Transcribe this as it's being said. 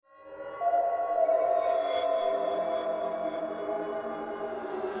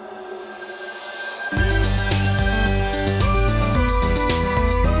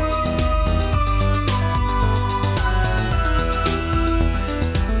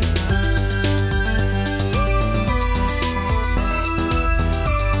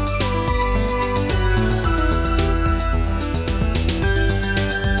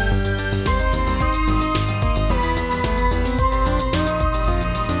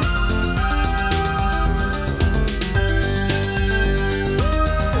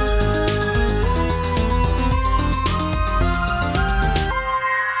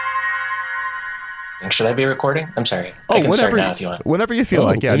should I be recording? I'm sorry. Oh, I can start now if you want. Whenever you feel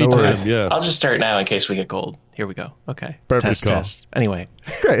like, yeah, no anytime, worries. Yeah. I'll just start now in case we get cold. Here we go. Okay. Perfect. Test. Anyway.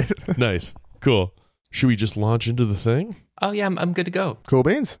 Great. Nice. Cool. Should we just launch into the thing? Oh, yeah, I'm good to go. Cool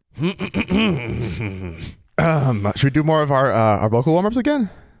beans. Should we do more of our vocal warm-ups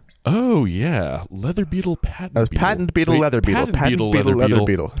again? Oh, yeah. Leather beetle, patent That was beetle. patent beetle, leather beetle. Patent Patent beetle, beetle, leather leather beetle.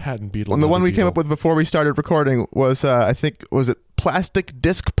 beetle. Patent beetle, And the one leather we came beetle. up with before we started recording was, I think, was it plastic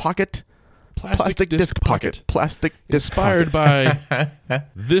disc pocket? Plastic disc pocket. Plastic disc Inspired pocket. by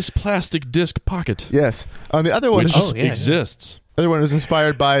this plastic disc pocket, Yes. The other one which is exists. the other one is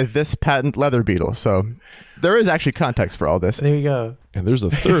inspired by this patent leather beetle. So there is actually context for all this. There you go. And there's a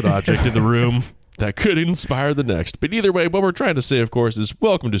third object in the room that could inspire the next. But either way, what we're trying to say, of course, is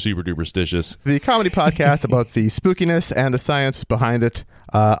welcome to Super Duperstitious. The comedy podcast about the spookiness and the science behind it.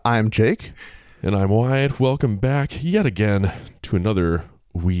 I'm Jake. And I'm Wyatt. Welcome back yet again to another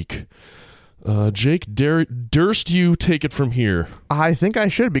week. Jake, durst you take it from here? I think I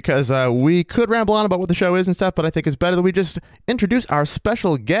should because we could ramble on about what the show is and stuff, but I think it's better that we just introduce our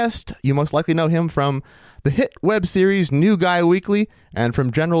special guest. You most likely know him from the hit web series New Guy Weekly and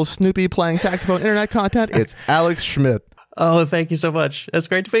from General Snoopy playing saxophone internet content. It's Alex Schmidt. Oh, thank you so much. It's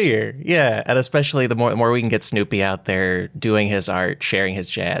great to be here. Yeah, and especially the more we can get Snoopy out there doing his art, sharing his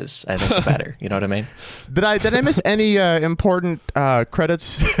jazz, I think the better. You know what I mean? Did I miss any important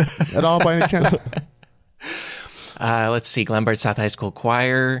credits at all by any chance? Let's see, Glenbard South High School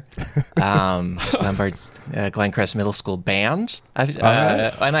Choir, Glencrest Middle School Band, and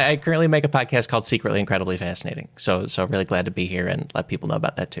I currently make a podcast called Secretly Incredibly Fascinating. So really glad to be here and let people know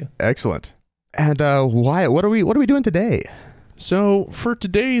about that too. Excellent. And Wyatt, what are we doing today? So, for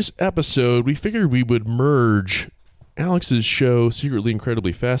today's episode, we figured we would merge Alex's show, Secretly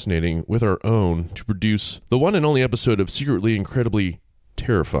Incredibly Fascinating, with our own to produce the one and only episode of Secretly Incredibly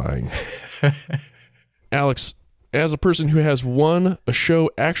Terrifying. Alex, as a person who has won a show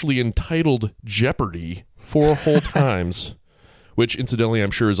actually entitled Jeopardy! 4 whole times, which incidentally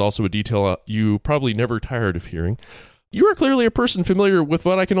I'm sure is also a detail you probably never tired of hearing, you are clearly a person familiar with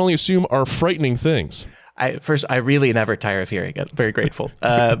what I can only assume are frightening things. I really never tire of hearing it. Very grateful.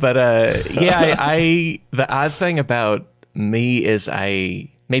 The odd thing about me is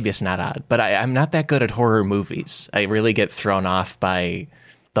maybe it's not odd, but I'm not that good at horror movies. I really get thrown off by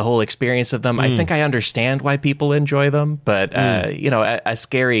the whole experience of them. I think I understand why people enjoy them, but a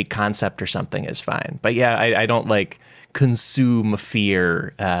scary concept or something is fine. But yeah, I don't like consume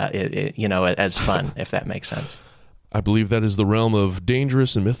fear, as fun, if that makes sense. I believe that is the realm of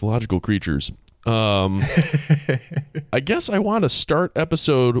dangerous and mythological creatures. I guess I want to start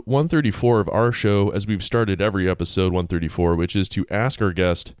episode 134 of our show as we've started every episode 134, which is to ask our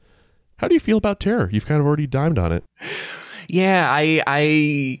guest, how do you feel about terror? You've kind of already dimed on it. Yeah,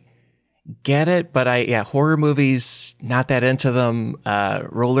 I get it, but horror movies, not that into them.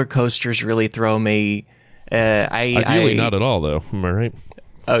 Roller coasters really throw me. Ideally not at all, though. Am I right?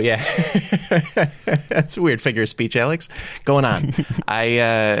 Oh, yeah. That's a weird figure of speech, Alex. Going on.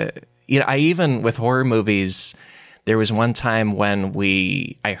 I even with horror movies, there was one time when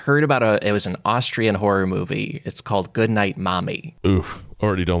I heard about it was an Austrian horror movie. It's called Goodnight Mommy. Oof,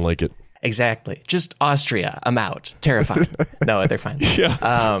 already don't like it. Exactly. Just Austria. I'm out. Terrifying. No, they're fine.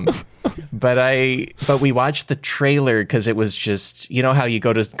 Yeah. But we watched the trailer because it was just, you know how you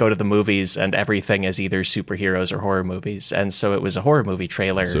go to the movies and everything is either superheroes or horror movies. And so it was a horror movie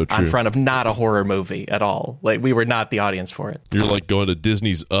trailer in front of not a horror movie at all. Like we were not the audience for it. You're like going to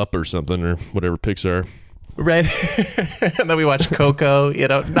Disney's Up or something or whatever Pixar. Right. And then we watched Coco,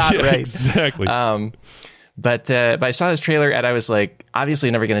 not right. Exactly. But I saw this trailer and I was like,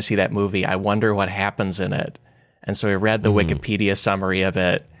 obviously never going to see that movie. I wonder what happens in it. And so I read the Wikipedia summary of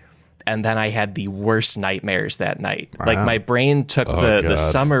it. And then I had the worst nightmares that night. Wow. Like my brain took the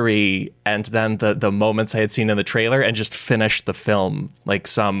summary and then the moments I had seen in the trailer and just finished the film like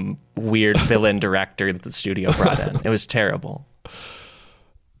some weird villain director that the studio brought in. It was terrible.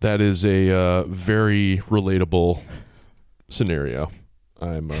 That is a very relatable scenario.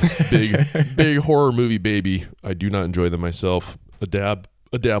 I'm a big horror movie baby. I do not enjoy them myself. A dab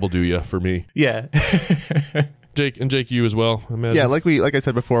will do ya for me. Yeah. Jake, you as well, I imagine. Yeah, like I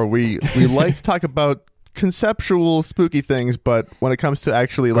said before, we like to talk about conceptual spooky things, but when it comes to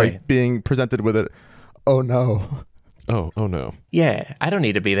actually like being presented with it, oh no. Oh no. Yeah, I don't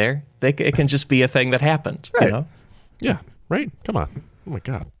need to be there. It can just be a thing that happened. Right. You know? Yeah, right. Come on. Oh my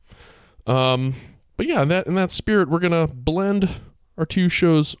God. But yeah, in that spirit, we're gonna blend our two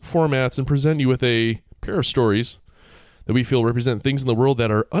shows' formats and present you with a pair of stories that we feel represent things in the world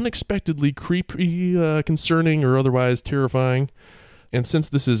that are unexpectedly creepy, concerning, or otherwise terrifying. And since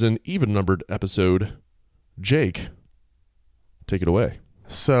this is an even-numbered episode, Jake, take it away.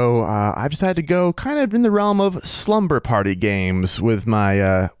 So I've decided to go kind of in the realm of slumber party games with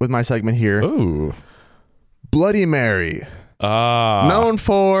my segment here. Oh, Bloody Mary. Known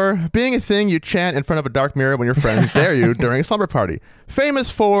for being a thing you chant in front of a dark mirror when your friends dare you during a slumber party. Famous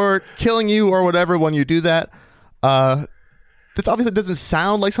for killing you or whatever when you do that. This obviously doesn't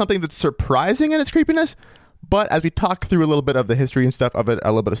sound like something that's surprising in its creepiness, but as we talk through a little bit of the history and stuff of it, a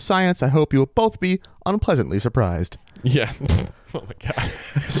little bit of science, I hope you will both be unpleasantly surprised. Yeah. Oh my God.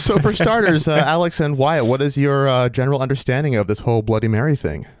 So for starters, Alex and Wyatt, what is your general understanding of this whole Bloody Mary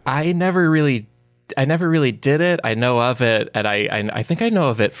thing? I never really did it. I know of it, and I think I know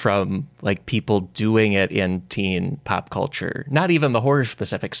of it from like people doing it in teen pop culture. Not even the horror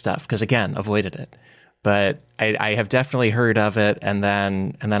specific stuff, because again, avoided it. But I have definitely heard of it, and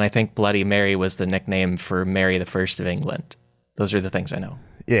then I think Bloody Mary was the nickname for Mary the First of England. Those are the things I know.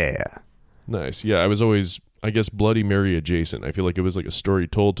 Yeah. Nice. Yeah, I was always, I guess, Bloody Mary adjacent. I feel like it was like a story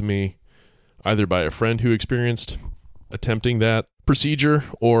told to me either by a friend who experienced attempting that procedure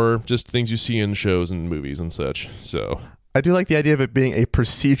or just things you see in shows and movies and such. So I do like the idea of it being a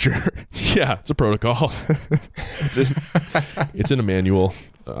procedure. yeah, it's a protocol. It's in a manual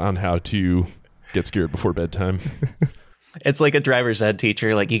on how to get scared before bedtime. It's like a driver's ed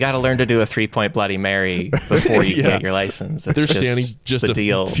teacher. Like, you got to learn to do a 3-point Bloody Mary before you can get your license. That's They're standing just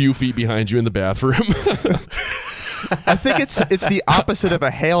a few feet behind you in the bathroom. I think it's the opposite of a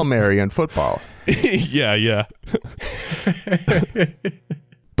Hail Mary in football. Yeah.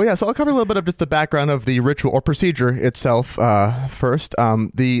 But yeah, so I'll cover a little bit of just the background of the ritual or procedure itself first.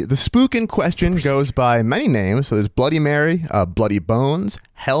 The spook in question goes by many names. So there's Bloody Mary, Bloody Bones,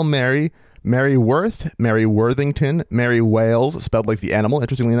 Hail Mary, Mary Worth, Mary Worthington, Mary Wales, spelled like the animal,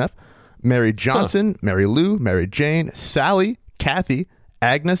 interestingly enough, Mary Johnson, Mary Lou, Mary Jane, Sally, Kathy,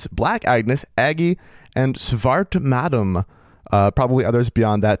 Agnes, Black Agnes, Aggie, and Svart Madam. Probably others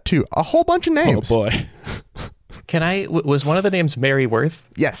beyond that too. A whole bunch of names. Oh boy. Was one of the names Mary Worth?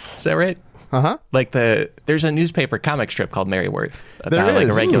 Yes. Is that right? Uh-huh. Like there's a newspaper comic strip called Mary Worth about like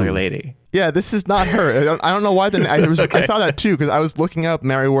a regular lady. Yeah, this is not her. I don't know why. Okay. I saw that too because I was looking up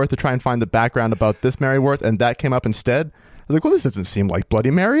Mary Worth to try and find the background about this Mary Worth, and that came up instead. I was like, well, this doesn't seem like Bloody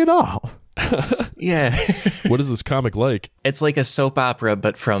Mary at all. Yeah. What is this comic like? It's like a soap opera,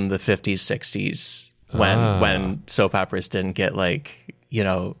 but from the 50s, 60s when soap operas didn't get like,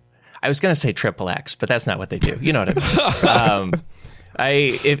 I was going to say triple X, but that's not what they do. You know what I mean?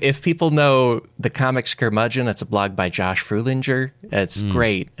 If people know the Comics Curmudgeon, it's a blog by Josh Frulinger. It's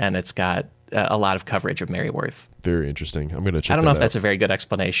great, and it's got a lot of coverage of Mary Worth. Very interesting. I'm going to check. I don't know if out. that's a very good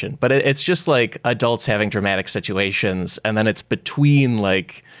explanation, but it's just like adults having dramatic situations, and then it's between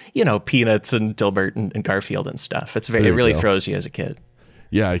like Peanuts and Dilbert and Garfield and stuff. It really throws you as a kid.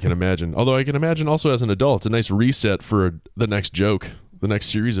 Yeah, I can imagine. Although I can imagine also as an adult, it's a nice reset for the next joke, the next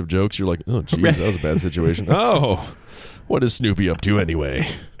series of jokes. You're like, oh, geez, that was a bad situation. Oh, what is Snoopy up to anyway?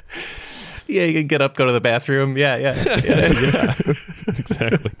 Yeah, you can get up, go to the bathroom. Yeah. Yeah,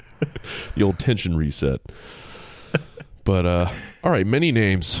 exactly. The old tension reset. But, all right, many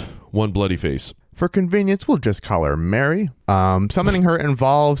names, one bloody face. For convenience, we'll just call her Mary. Summoning her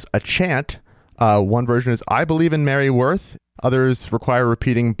involves a chant. One version is, I believe in Mary Worth. Others require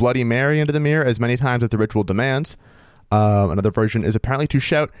repeating Bloody Mary into the mirror as many times as the ritual demands. Another version is apparently to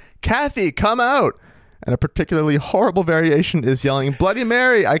shout, Kathy, come out! And a particularly horrible variation is yelling, Bloody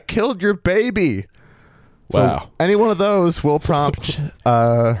Mary, I killed your baby! Wow. So any one of those will prompt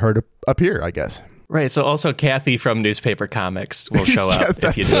her to appear, I guess. Right, so also Kathy from newspaper comics will show up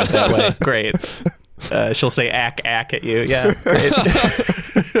if you do it that way. Great. She'll say ack at you. Yeah, great.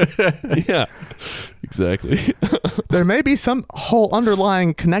 Yeah, exactly. There may be some whole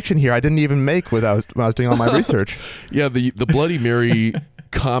underlying connection here I didn't even make when I was doing all my research. Yeah, the Bloody Mary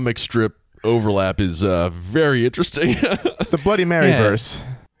comic strip overlap is very interesting. The Bloody Mary verse.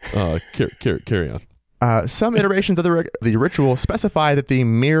 Carry on. Some iterations of the ritual specify that the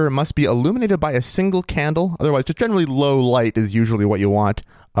mirror must be illuminated by a single candle. Otherwise, just generally low light is usually what you want.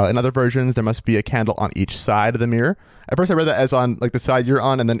 In other versions, there must be a candle on each side of the mirror. At first, I read that as on like the side you're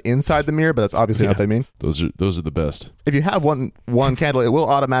on and then inside the mirror, but that's obviously not what they mean. Those are the best. If you have one candle, it will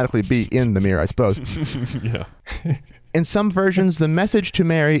automatically be in the mirror, I suppose. Yeah. In some versions, the message to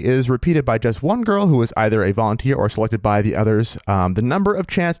Mary is repeated by just one girl who is either a volunteer or selected by the others. The number of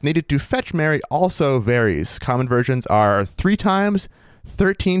chants needed to fetch Mary also varies. Common versions are 3 times,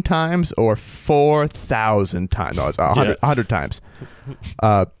 13 times, or 4,000 times. No, it's 100 times.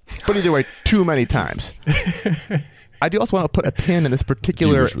 But either way, too many times. I do also want to put a pin in this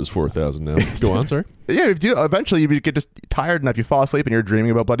particular... Wish was 4,000 now. Go on, sorry. Yeah, eventually you get just tired enough, you fall asleep and you're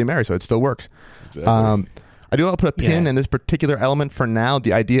dreaming about Bloody Mary, so it still works. Exactly. I do want to put a pin in this particular element for now,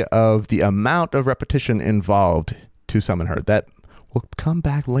 the idea of the amount of repetition involved to summon her. That will come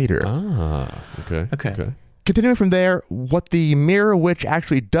back later. Okay. Continuing from there, what the Mirror Witch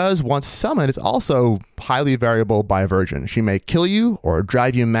actually does once summoned is also highly variable by version. She may kill you, or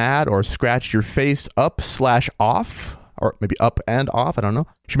drive you mad, or scratch your face up/off, or maybe up and off, I don't know.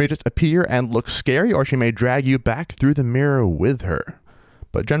 She may just appear and look scary, or she may drag you back through the mirror with her.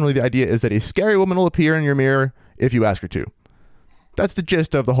 But generally the idea is that a scary woman will appear in your mirror if you ask her to. That's the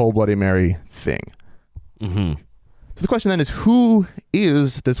gist of the whole Bloody Mary thing. Mm-hmm. So the question then is, who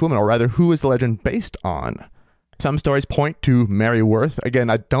is this woman, or rather, who is the legend based on? Some stories point to Mary Worth. Again,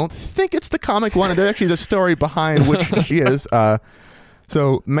 I don't think it's the comic one. There actually is a story behind which she is.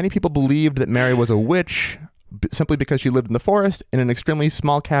 So many people believed that Mary was a witch simply because she lived in the forest in an extremely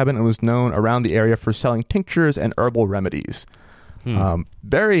small cabin and was known around the area for selling tinctures and herbal remedies.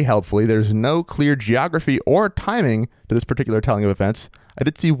 Very helpfully, there's no clear geography or timing to this particular telling of events. I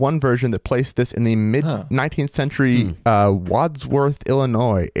did see one version that placed this in the mid-19th century Wadsworth,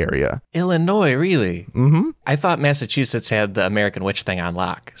 Illinois area. Illinois, really? Mm-hmm. I thought Massachusetts had the American Witch thing on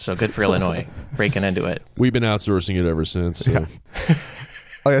lock, so good for Illinois, breaking into it. We've been outsourcing it ever since. So. Yeah.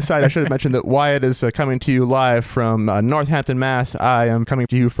 Oh, yeah, aside, I should have mentioned that Wyatt is coming to you live from Northampton, Mass. I am coming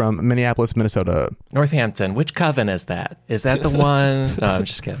to you from Minneapolis, Minnesota. Northampton, which coven is that? Is that the one? No, I'm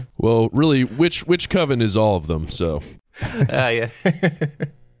just kidding. Well, really, which coven is all of them, so... Yeah.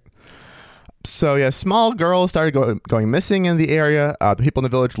 So, yeah, small girls started going missing in the area. The people in the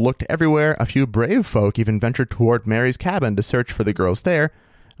village looked everywhere. A few brave folk even ventured toward Mary's cabin to search for the girls there.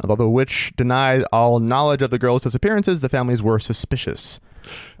 Although the witch denied all knowledge of the girls' disappearances, the families were suspicious.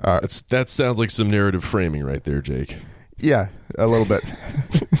 That sounds like some narrative framing right there, Jake. Yeah, a little bit.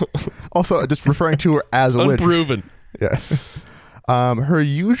 Also, just referring to her as a witch. Unproven. Yeah. Her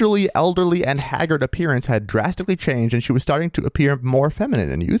usually elderly and haggard appearance had drastically changed, and she was starting to appear more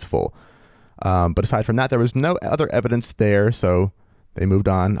feminine and youthful. But aside from that, there was no other evidence there, so they moved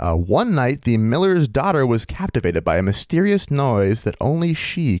on. One night, the miller's daughter was captivated by a mysterious noise that only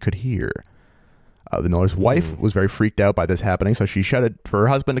she could hear. The miller's wife was very freaked out by this happening, so she shouted for her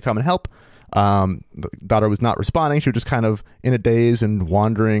husband to come and help. The daughter was not responding. She was just kind of in a daze and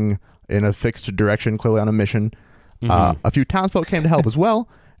wandering in a fixed direction, clearly on a mission. A few townsfolk came to help as well,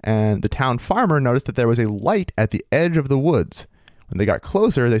 and the town farmer noticed that there was a light at the edge of the woods. When they got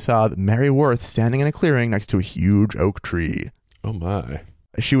closer, they saw Mary Worth standing in a clearing next to a huge oak tree. Oh, my.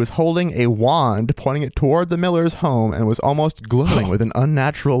 She was holding a wand, pointing it toward the miller's home, and was almost glowing with an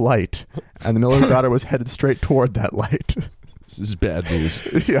unnatural light. And the miller's daughter was headed straight toward that light. This is bad news.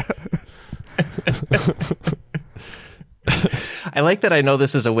 Yeah. I like that I know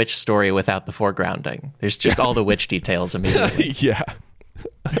this is a witch story without the foregrounding. There's just all the witch details immediately. Yeah.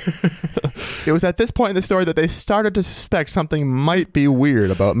 It was at this point in the story that they started to suspect something might be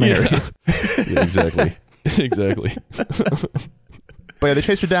weird about Mary. Yeah, exactly. Exactly. But yeah, they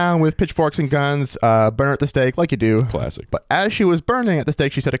chased her down with pitchforks and guns, burn her at the stake, like you do. Classic. But as she was burning at the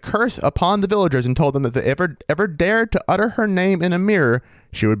stake, she said a curse upon the villagers and told them that if they ever dared to utter her name in a mirror,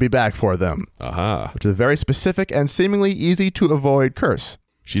 she would be back for them. Aha. Which is a very specific and seemingly easy to avoid curse.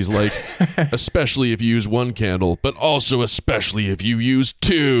 She's like, especially if you use one candle, but also especially if you use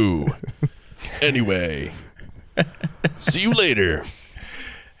two. Anyway, see you later.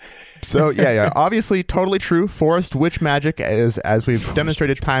 So, yeah, obviously totally true. Forest witch magic is, as we've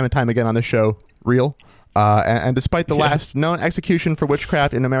demonstrated time and time again on the show, real. And despite the last known execution for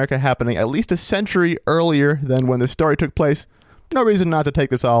witchcraft in America happening at least a century earlier than when the story took place, no reason not to take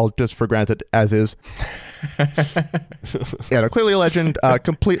this all just for granted as is. Yeah, clearly a legend,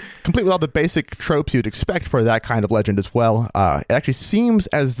 complete with all the basic tropes you'd expect for that kind of legend as well. It actually seems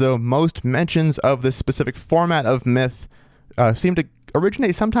as though most mentions of this specific format of myth seem to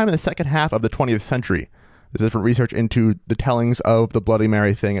originate sometime in the second half of the 20th century. There's different research into the tellings of the Bloody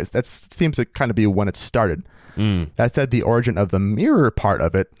Mary thing. That seems to kind of be when it started. That said, the origin of the mirror part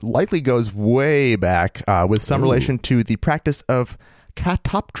of it likely goes way back with some relation to the practice of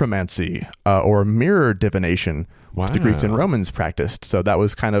catoptromancy or mirror divination, which the Greeks and Romans practiced. So that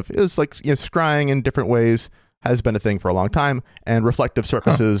was kind of, it was like, scrying in different ways has been a thing for a long time, and reflective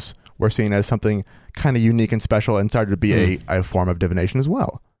surfaces were seen as something kind of unique and special and started to be a form of divination as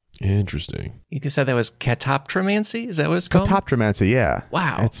well. Interesting. You said that was catoptromancy? Is that what it's called? Catoptromancy, yeah.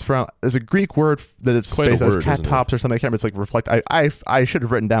 Wow. There's a Greek word that it's Quite based a as word, katops or something. I can't remember. It's like reflect. I should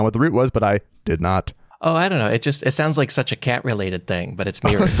have written down what the root was, but I did not. Oh, I don't know. It sounds like such a cat-related thing, but it's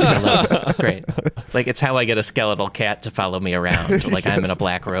mirrors. I love it. Great. Like, it's how I get a skeletal cat to follow me around. Like, I'm in a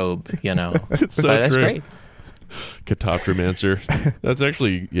black robe, It's so That's true. great. Catoptromancer. That's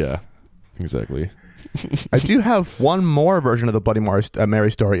actually, yeah, exactly. I do have one more version of the Bloody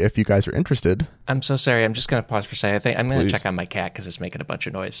Mary story if you guys are interested. I'm so sorry. I'm just going to pause for a second. I think I'm going to Please. check on my cat because it's making a bunch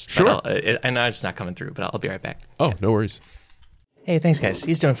of noise. Sure. I know it's not coming through, but I'll be right back. Oh, no worries. Hey, thanks, guys.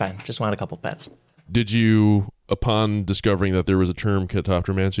 He's doing fine. Just wanted a couple pets. Did you, upon discovering that there was a term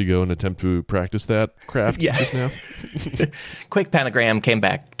catoptromancy, go and attempt to practice that craft Yeah. just now? Quick pentagram, came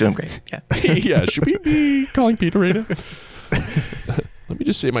back. Doing great. Yeah. Yeah, should we be calling Peter right now? Let me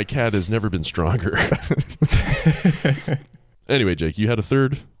just say my cat has never been stronger. Anyway, Jake, you had a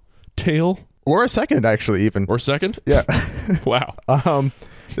third tale? Or a second, actually, even. Or second? Yeah. Wow.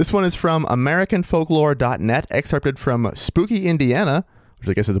 This one is from AmericanFolklore.net, excerpted from Spooky Indiana, which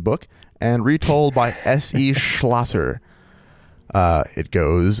I guess is a book, and retold by S.E. Schlosser. It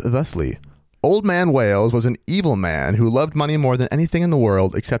goes thusly. Old Man Wales was an evil man who loved money more than anything in the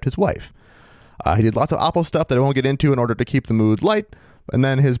world except his wife. He did lots of awful stuff that I won't get into in order to keep the mood light, and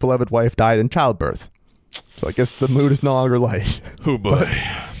then his beloved wife died in childbirth. So I guess the mood is no longer light. Oh, boy.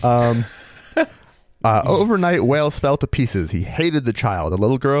 Overnight, Wales fell to pieces. He hated the child, a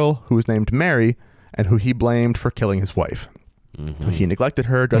little girl who was named Mary, and who he blamed for killing his wife. So he neglected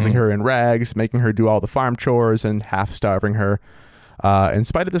her, dressing her in rags, making her do all the farm chores, and half-starving her. In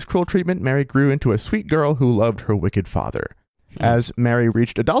spite of this cruel treatment, Mary grew into a sweet girl who loved her wicked father. As Mary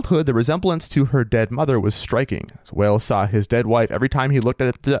reached adulthood, the resemblance to her dead mother was striking. Wales saw his dead wife every time he looked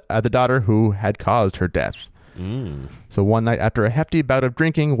at the daughter who had caused her death. So one night, after a hefty bout of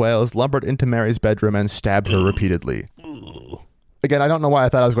drinking, Wales lumbered into Mary's bedroom and stabbed her repeatedly. Again, I don't know why I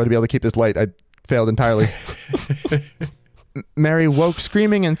thought I was going to be able to keep this light. I failed entirely. Mary woke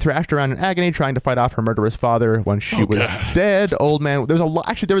screaming and thrashed around in agony, trying to fight off her murderous father. When she was dead, old man. There was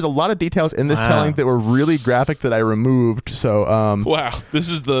a lot of details in this telling that were really graphic that I removed. So, Wow. This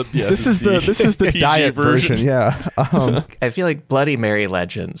is the the PG diet version. Yeah. I feel like Bloody Mary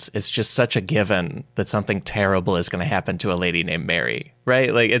legends, it's just such a given that something terrible is going to happen to a lady named Mary,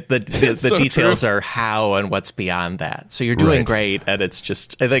 right? Like the so details true. are how and what's beyond that. So you're doing Right. great, and it's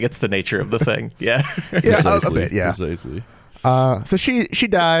just, I think it's the nature of the thing. Yeah. Yeah, a bit. Yeah. Precisely. So she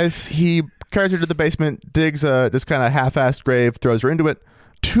dies. He carries her to the basement, digs a just kind of half-assed grave, throws her into it.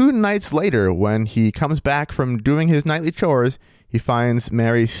 2 nights later, when he comes back from doing his nightly chores, he finds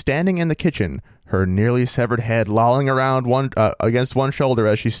Mary standing in the kitchen, her nearly severed head lolling around against one shoulder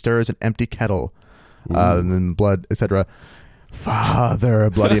as she stirs an empty kettle. And then blood, etc.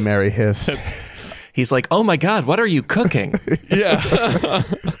 Father, Bloody Mary hissed. He's like, oh my God, what are you cooking? Yeah.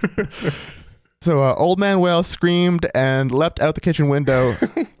 So Old Man Wales screamed and leapt out the kitchen window.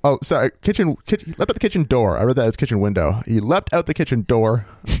 Oh, sorry, leapt out the kitchen door. I read that as kitchen window. He leapt out the kitchen door.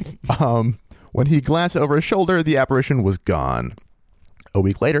 When he glanced over his shoulder, the apparition was gone. A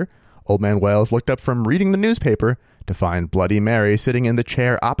week later, Old Man Wales looked up from reading the newspaper to find Bloody Mary sitting in the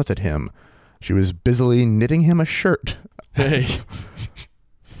chair opposite him. She was busily knitting him a shirt. Hey.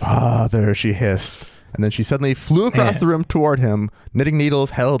 Father, she hissed. And then she suddenly flew across the room toward him, knitting needles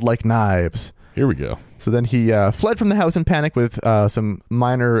held like knives. Here we go. So then he fled from the house in panic with some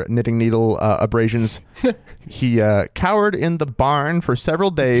minor knitting needle abrasions. He cowered in the barn for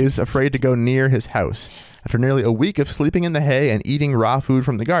several days, afraid to go near his house. After nearly a week of sleeping in the hay and eating raw food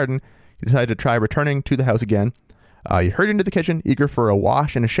from the garden, he decided to try returning to the house again. He hurried into the kitchen, eager for a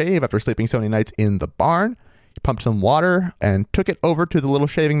wash and a shave after sleeping so many nights in the barn. He pumped some water and took it over to the little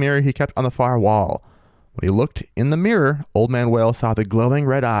shaving mirror he kept on the far wall. When he looked in the mirror, Old Man Wales saw the glowing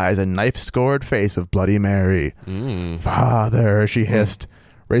red eyes and knife-scored face of Bloody Mary. Father, she hissed,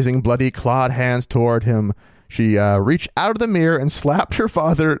 raising bloody, clawed hands toward him. She reached out of the mirror and slapped her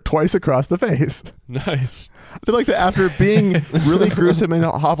father twice across the face. Nice. I feel like that after being really gruesome and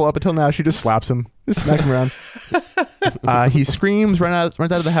awful up until now, she just slaps him, just smacks him around. He screams, runs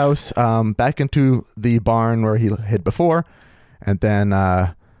out of the house, back into the barn where he hid before, and then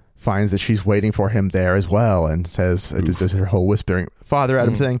finds that she's waiting for him there as well, and says, does her whole whispering Father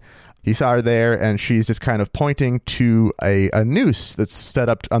Adam thing. He saw her there, and she's just kind of pointing to a noose that's set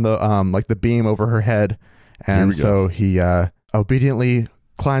up on the like the beam over her head, and so he obediently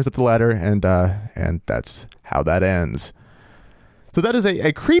climbs up the ladder, and that's how that ends. So that is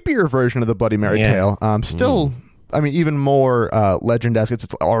a creepier version of the Bloody Mary tale. Still, I mean, even more legend-esque. It's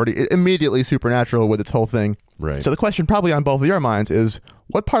already immediately supernatural with its whole thing. Right. So the question probably on both of your minds is,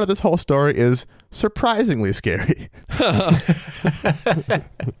 what part of this whole story is surprisingly scary?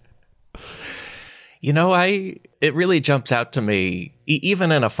 You know, it really jumps out to me,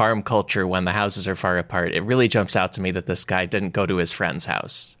 even in a farm culture when the houses are far apart, it really jumps out to me that this guy didn't go to his friend's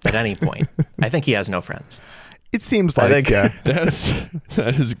house at any point. I think he has no friends. It seems like, think- yeah.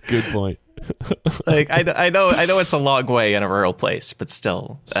 That is a good point. Like, I know it's a long way in a rural place, but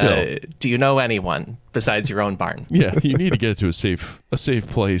still. Do you know anyone besides your own barn? Yeah, you need to get to a safe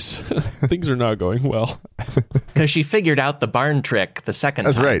place. Things are not going well. Because she figured out the barn trick the second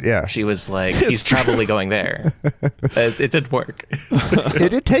time. That's right, yeah. She was like, he's probably going there. It did work. It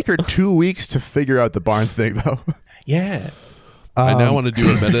did take her 2 weeks to figure out the barn thing, though. Yeah. I now want to do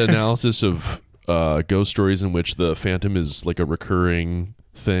a meta-analysis of ghost stories in which the phantom is like a recurring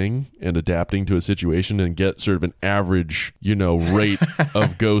thing and adapting to a situation, and get sort of an average, rate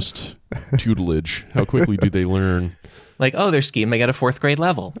of ghost tutelage. How quickly do they learn? Like, oh, they're scheming at a 4th grade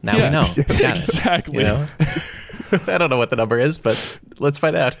level. Now we know. We got exactly. it, I don't know what the number is, but let's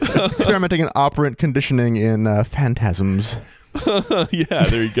find out. Experimenting in operant conditioning in phantasms. Yeah,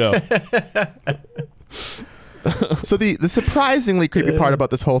 there you go. So the surprisingly creepy part about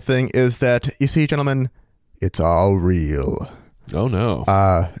this whole thing is that, you see, gentlemen, it's all real. Oh, no.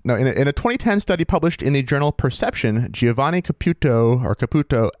 No, in a 2010 study published in the journal Perception, Giovanni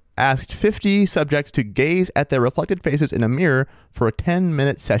Caputo asked 50 subjects to gaze at their reflected faces in a mirror for a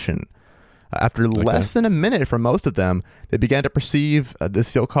 10-minute session. After less than a minute for most of them, they began to perceive the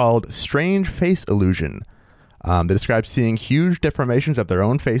so-called strange face illusion. They described seeing huge deformations of their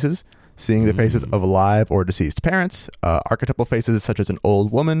own faces, seeing the faces of alive or deceased parents, archetypal faces such as an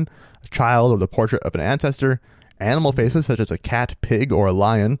old woman, a child, or the portrait of an ancestor, animal faces such as a cat, pig, or a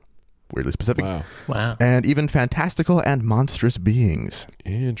lion, weirdly specific, Wow. and even fantastical and monstrous beings.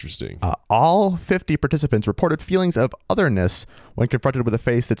 Interesting. All 50 participants reported feelings of otherness when confronted with a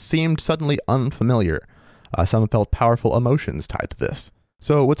face that seemed suddenly unfamiliar. Some felt powerful emotions tied to this.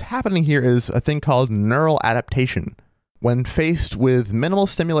 So what's happening here is a thing called neural adaptation. When faced with minimal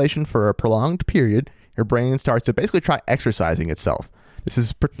stimulation for a prolonged period, your brain starts to basically try exercising itself. This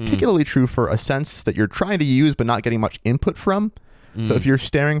is particularly true for a sense that you're trying to use but not getting much input from. So if you're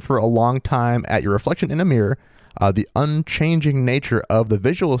staring for a long time at your reflection in a mirror, the unchanging nature of the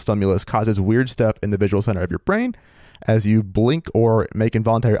visual stimulus causes weird stuff in the visual center of your brain. As you blink or make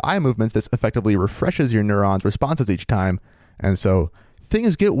involuntary eye movements, this effectively refreshes your neurons' responses each time. And so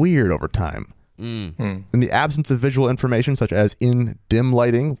things get weird over time. In the absence of visual information, such as in dim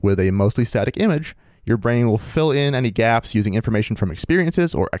lighting with a mostly static image, your brain will fill in any gaps using information from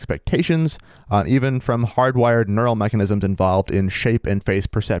experiences or expectations, even from hardwired neural mechanisms involved in shape and face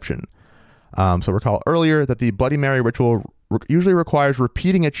perception. So recall earlier that the Bloody Mary ritual usually requires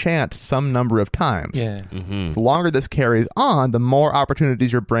repeating a chant some number of times. Yeah. The longer this carries on, the more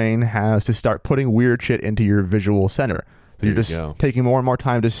opportunities your brain has to start putting weird shit into your visual center. So you're just taking more and more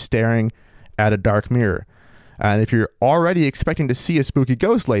time just staring at a dark mirror. And if you're already expecting to see a spooky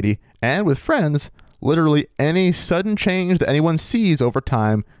ghost lady, and with friends, literally any sudden change that anyone sees over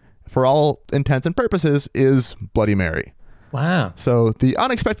time, for all intents and purposes, is Bloody Mary. Wow. So the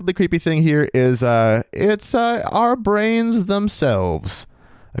unexpectedly creepy thing here is it's our brains themselves.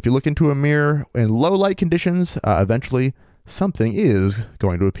 If you look into a mirror in low light conditions, eventually something is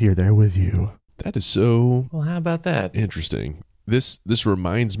going to appear there with you. That is so Well, how about that? interesting. This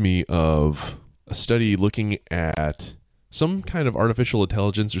reminds me of a study looking at some kind of artificial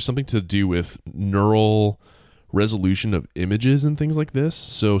intelligence or something to do with neural resolution of images and things like this.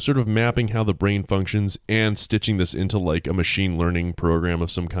 So sort of mapping how the brain functions and stitching this into like a machine learning program of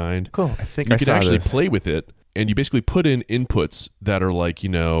some kind. Cool. I think You I could saw actually this. play with it, and you basically put in inputs that are like,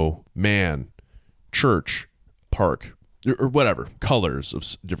 man, church, park, or whatever, colors of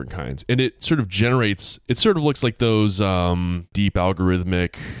different kinds. And it sort of generates, it sort of looks like those deep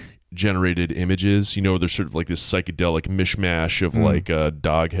algorithmic generated images, there's sort of like this psychedelic mishmash of like a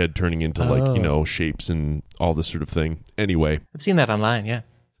dog head turning into like, shapes and all this sort of thing. Anyway, I've seen that online, yeah.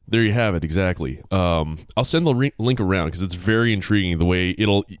 there you have it. Exactly. I'll send the link around because it's very intriguing the way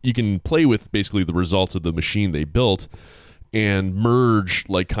you can play with basically the results of the machine they built and merge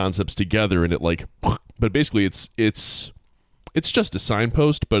like concepts together, and it like, but basically it's just a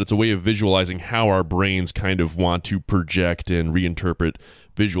signpost, but it's a way of visualizing how our brains kind of want to project and reinterpret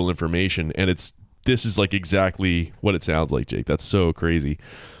visual information. And this is like exactly what it sounds like, Jake. That's so crazy.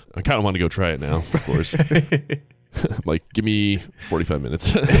 I kind of want to go try it now, of course. Like, give me 45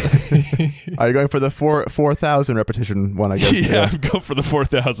 minutes. Are you going for the 4,000 repetition one, I guess? Yeah, I'm going for the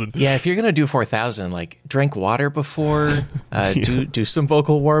 4,000. Yeah, if you're going to do 4,000, like drink water before, do some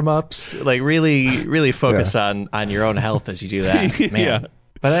vocal warm-ups, like really focus on your own health as you do that. Man. Yeah.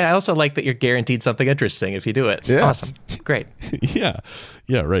 But I also like that you're guaranteed something interesting if you do it. Yeah. Awesome. Great. Yeah,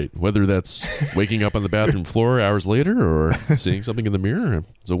 right. Whether that's waking up on the bathroom floor hours later or seeing something in the mirror,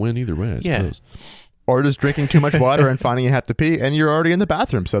 it's a win either way, I suppose. Or just drinking too much water and finding you have to pee, and you're already in the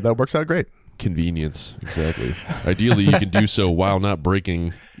bathroom, so that works out great. Convenience, exactly. Ideally, you can do so while not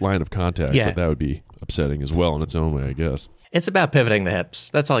breaking line of contact, Yeah. but that would be upsetting as well in its own way, I guess. It's about pivoting the hips.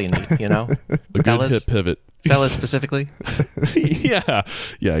 That's all you need, you know? A good Fellas? hip pivot. Fellas specifically. Yeah,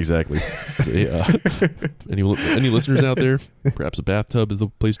 exactly. So, any listeners out there? Perhaps a bathtub is the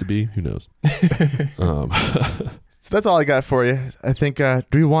place to be. Who knows? So that's all I got for you. I think, do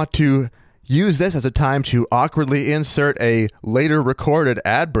we want to use this as a time to awkwardly insert a later recorded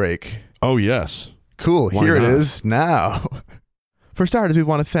ad break? Oh, yes. Cool. Why Here not? it is now. For starters, we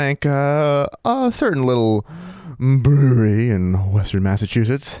want to thank a certain little brewery in Western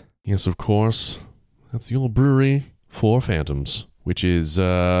Massachusetts. Yes, of course. That's the old brewery, Four Phantoms, which is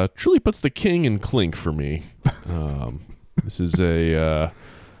truly puts the king in clink for me. This is a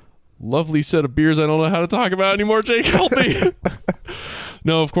lovely set of beers I don't know how to talk about anymore. Jake, help me.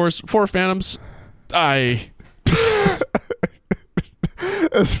 No, of course, Four Phantoms.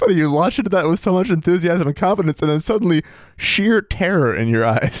 It's funny, you launched into that with so much enthusiasm and confidence, and then suddenly sheer terror in your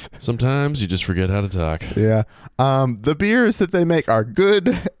eyes. Sometimes you just forget how to talk. Yeah. The beers that they make are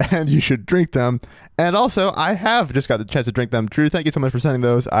good, and you should drink them. And also, I have just got the chance to drink them. Drew, thank you so much for sending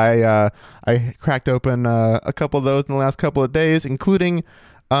those. I cracked open a couple of those in the last couple of days, including,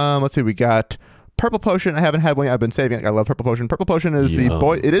 let's see, we got Purple Potion. I haven't had one yet. I've been saving it. I love Purple Potion. Purple Potion is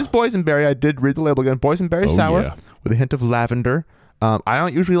it is boysenberry. I did read the label again. Boysenberry sour yeah. with a hint of lavender. I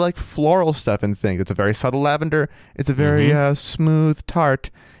don't usually like floral stuff in things. It's a very subtle lavender. It's a very smooth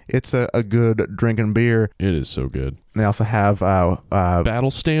tart. It's a good drinking beer. It is so good. And they also have Battle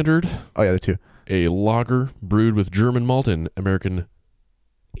Standard, oh yeah, the two. a lager brewed with German malt and American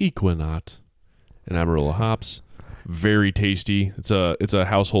Equinot and Amarillo hops. Very tasty. It's a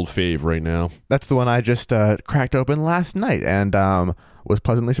household fave right now. That's the one I just cracked open last night and was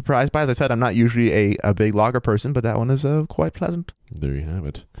pleasantly surprised by. As I said, I'm not usually a big lager person, but that one is quite pleasant. There you have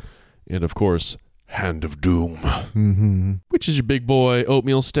it. And of course, Hand of Doom, Mm-hmm. which is your big boy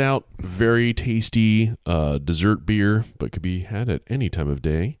oatmeal stout. Very tasty dessert beer, but could be had at any time of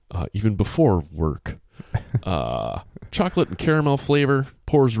day, even before work. Chocolate and caramel flavor,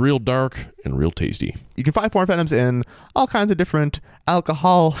 pours real dark and real tasty. You can find Four Phantoms in all kinds of different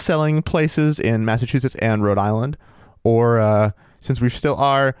alcohol selling places in Massachusetts and Rhode Island. Or since we still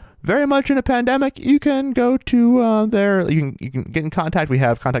are very much in a pandemic, you can go to you can get in contact. We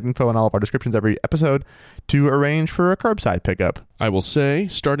have contact info in all of our descriptions every episode to arrange for a curbside pickup. I will say,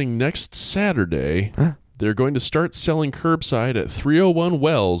 starting next Saturday, they're going to start selling curbside at 301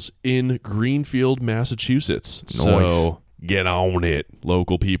 Wells in Greenfield, Massachusetts. So get on it,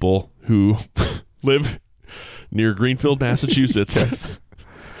 local people who live near Greenfield, Massachusetts.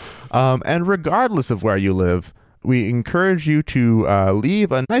 And regardless of where you live, we encourage you to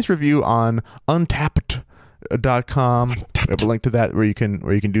leave a nice review on Untapped.com. We have a link to that where you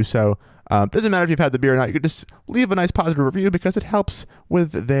can do so. Doesn't matter if you've had the beer or not. You can just leave a nice positive review because it helps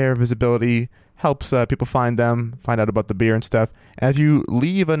with their visibility, helps people find them, find out about the beer and stuff. And if you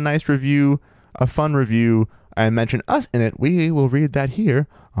leave a nice review, a fun review, and mention us in it, we will read that here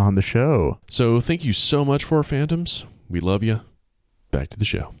on the show. So thank you so much, Four Phantoms. We love you. Back to the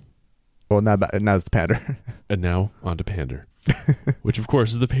show. Well, now it's the pander. And now on to Pander, which of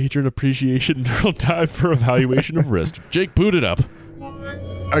course is the patron appreciation neural time for evaluation of risk. Jake, boot it up.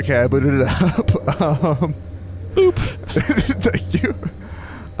 Okay, I booted it up. Boop. Thank you.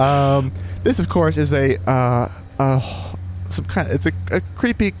 This, of course, is it's a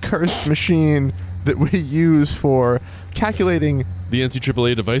creepy cursed machine that we use for calculating The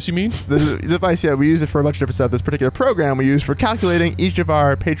NCAA device, you mean? the device. Yeah, we use it for a bunch of different stuff. This particular program we use for calculating each of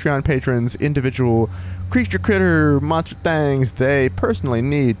our Patreon patrons' individual creature, critter, monster things they personally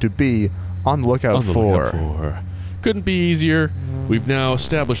need to be on the lookout for. Couldn't be easier. We've now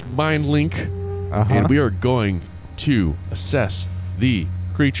established MindLink, and we are going to assess the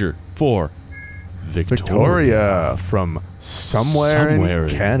creature for Victoria from somewhere in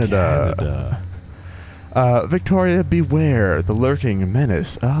Canada. Victoria, beware the lurking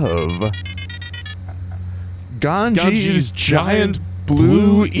menace of Ganji's giant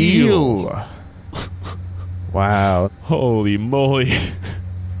blue eel. Wow. Holy moly.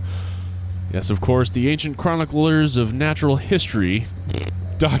 Yes, of course, the ancient chroniclers of natural history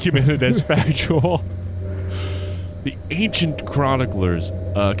documented as factual. The ancient chroniclers,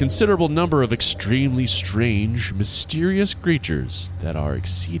 a considerable number of extremely strange, mysterious creatures that are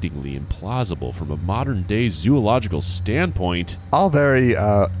exceedingly implausible from a modern-day zoological standpoint. All very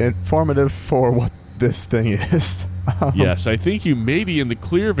informative for what this thing is. Yes, I think you may be in the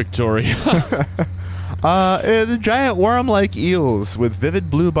clear, Victoria. The giant worm-like eels with vivid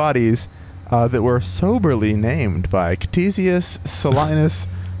blue bodies that were soberly named by Ctesias Solinus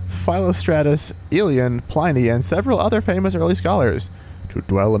Philostratus, Aelian, Pliny, and several other famous early scholars to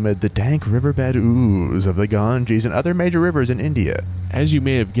dwell amid the dank riverbed ooze of the Ganges and other major rivers in India. As you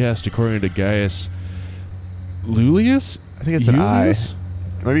may have guessed, according to Gaius Lulius? I think it's an Julius?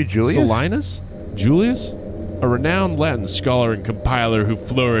 I. Maybe Julius? Solinus? Julius? A renowned Latin scholar and compiler who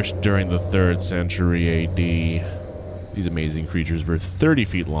flourished during the 3rd century A.D. These amazing creatures were 30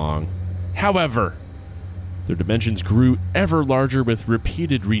 feet long. However, their dimensions grew ever larger with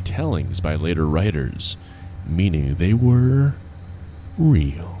repeated retellings by later writers, meaning they were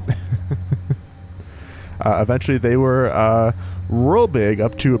real. Eventually, they were real big,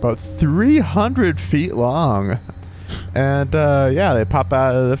 up to about 300 feet long. And, they pop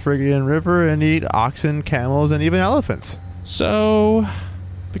out of the Phrygian River and eat oxen, camels, and even elephants. So,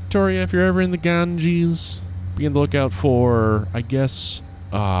 Victoria, if you're ever in the Ganges, be on the lookout for, I guess,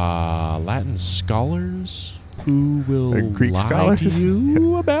 Latin scholars who will Greek lie scholars? to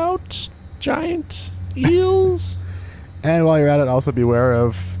you about giant eels. And while you're at it, also beware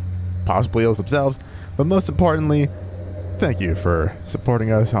of possible eels themselves. But most importantly, thank you for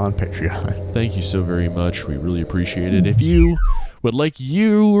supporting us on Patreon. Thank you so very much. We really appreciate it. If you would like if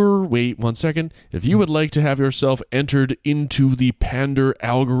you would like to have yourself entered into the Pander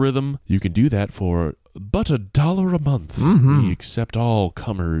algorithm, you can do that for but $1 a month. Mm-hmm. We accept all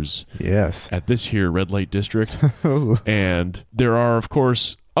comers. Yes. At this here red light district. And there are, of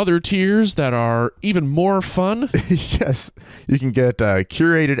course, other tiers that are even more fun. Yes. You can get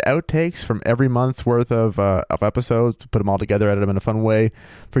curated outtakes from every month's worth of episodes, put them all together, edit them in a fun way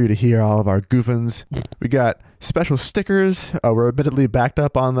for you to hear all of our goofins. We got special stickers. We're admittedly backed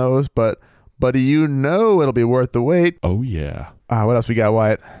up on those, but buddy, it'll be worth the wait. Oh, yeah. What else we got,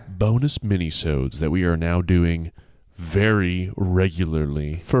 Wyatt? Bonus minisodes that we are now doing very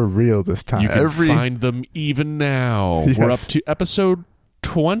regularly. For real this time. You can find them even now. Yes. We're up to episode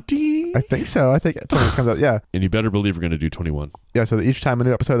 20? I think so. I think 20 comes out, yeah. And you better believe we're going to do 21. Yeah, so that each time a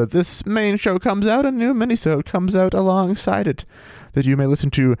new episode of this main show comes out, a new minisode comes out alongside it that you may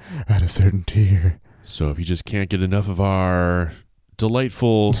listen to at a certain tier. So if you just can't get enough of our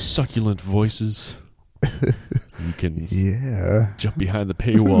delightful, succulent voices, you can jump behind the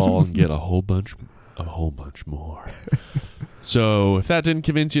paywall and get a whole bunch more. So if that didn't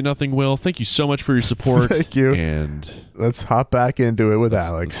convince you, nothing will. Thank you so much for your support. Thank you. And let's hop back into it with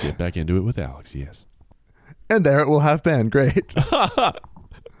Alex. Let's get back into it with Alex, yes. And there it will have been. Great.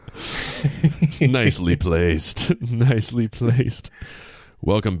 Nicely placed. Nicely placed.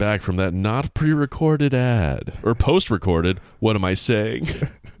 Welcome back from that not pre-recorded ad. Or post-recorded. What am I saying?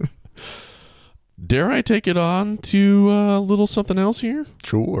 Dare I take it on to a little something else here?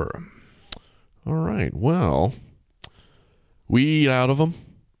 Sure. All right. Well, we eat out of them.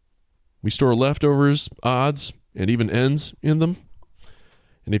 We store leftovers, odds, and even ends in them.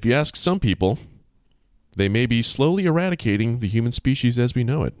 And if you ask some people, they may be slowly eradicating the human species as we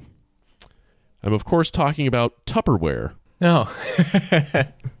know it. I'm, of course, talking about Tupperware. No.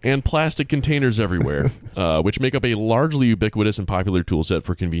 And plastic containers everywhere, which make up a largely ubiquitous and popular tool set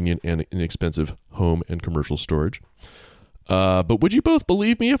for convenient and inexpensive home and commercial storage. But would you both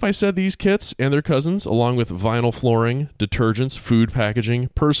believe me if I said these kits and their cousins, along with vinyl flooring, detergents, food packaging,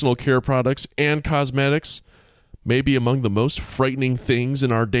 personal care products, and cosmetics, may be among the most frightening things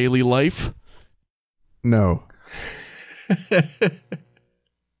in our daily life? No.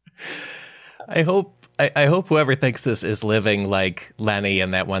 I hope whoever thinks this is living like Lenny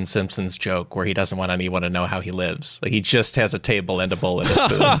in that one Simpsons joke where he doesn't want anyone to know how he lives. Like he just has a table and a bowl and a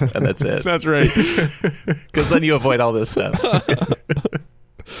spoon, and that's it. That's right. Because then you avoid all this stuff.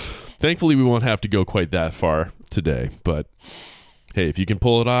 Thankfully, we won't have to go quite that far today. But hey, if you can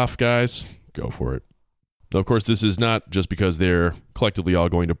pull it off, guys, go for it. Now, of course, this is not just because they're collectively all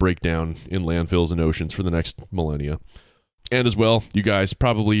going to break down in landfills and oceans for the next millennia. And as well, you guys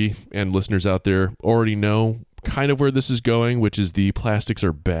probably, and listeners out there, already know kind of where this is going, which is the plastics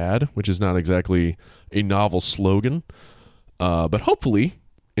are bad, which is not exactly a novel slogan. But hopefully,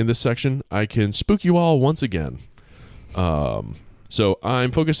 in this section, I can spook you all once again. So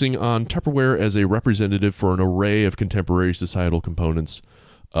I'm focusing on Tupperware as a representative for an array of contemporary societal components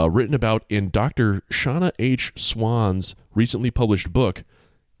written about in Dr. Shauna H. Swan's recently published book,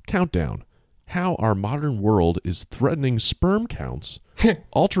 Countdown: How Our Modern World is Threatening Sperm Counts,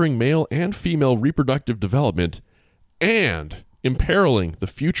 Altering Male and Female Reproductive Development, and Imperiling the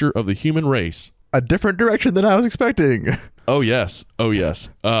Future of the Human Race. A different direction than I was expecting. Oh, yes. Oh, yes.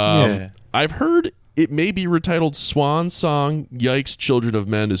 Yeah. I've heard it may be retitled Swan Song, Yikes, Children of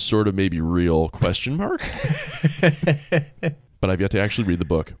Men is sort of maybe real, ? But I've yet to actually read the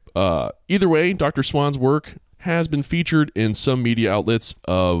book. Either way, Dr. Swan's work has been featured in some media outlets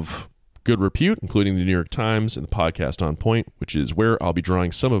of good repute, including the New York Times and the podcast On Point, which is where I'll be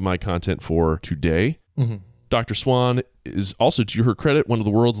drawing some of my content for today. Mm-hmm. Dr. Swan is also, to her credit, one of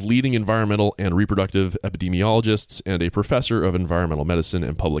the world's leading environmental and reproductive epidemiologists and a professor of environmental medicine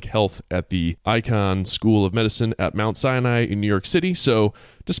and public health at the Icahn School of Medicine at Mount Sinai in New York City. So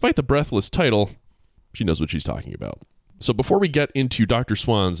despite the breathless title, she knows what she's talking about. So before we get into Dr.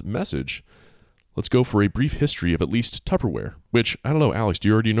 Swan's message, let's go for a brief history of at least Tupperware, which, I don't know, Alex, do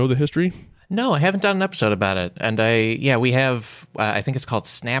you already know the history? No, I haven't done an episode about it. And we have, I think it's called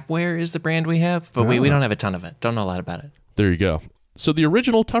Snapware is the brand we have, but we don't have a ton of it. Don't know a lot about it. There you go. So the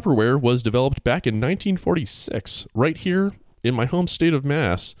original Tupperware was developed back in 1946, right here in my home state of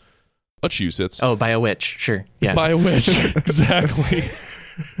Massachusetts. Oh, by a witch, sure. Yeah. By a witch, exactly.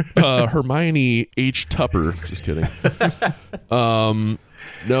 Hermione H. Tupper. Just kidding.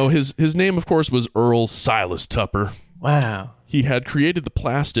 No, his name, of course, was Earl Silas Tupper. Wow. He had created the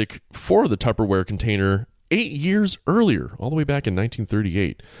plastic for the Tupperware container 8 years earlier, all the way back in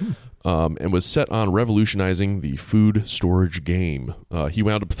 1938, and was set on revolutionizing the food storage game. He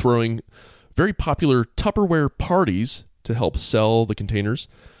wound up throwing very popular Tupperware parties to help sell the containers.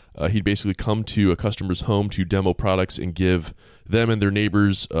 He'd basically come to a customer's home to demo products and give them and their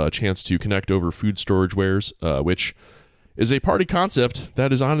neighbors a chance to connect over food storage wares, which is a party concept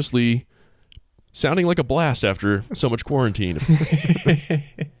that is honestly sounding like a blast after so much quarantine.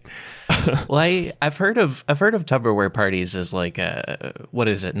 Well, I've heard of Tupperware parties as like a, what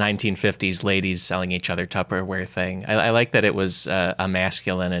is it, 1950s ladies selling each other Tupperware thing. I like that it was a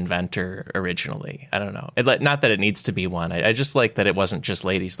masculine inventor originally. I don't know. Not that it needs to be one. I just like that it wasn't just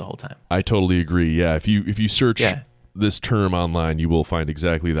ladies the whole time. I totally agree. Yeah, if you search this term online, you will find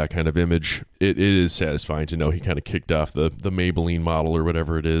exactly that kind of image. It is satisfying to know he kind of kicked off the Maybelline model or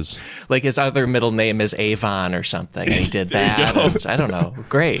whatever it is. Like his other middle name is Avon or something, and he did that. I don't know.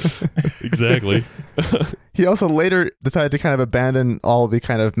 Great. Exactly. He also later decided to kind of abandon all the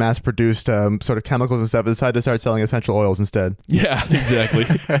kind of mass-produced sort of chemicals and stuff and decided to start selling essential oils instead. Yeah, exactly.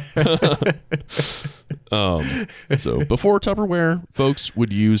 So before Tupperware, folks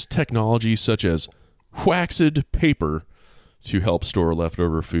would use technology such as waxed paper to help store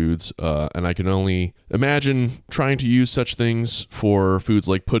leftover foods, and I can only imagine trying to use such things for foods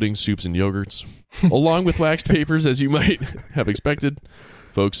like pudding, soups, and yogurts. Along with waxed papers, as you might have expected,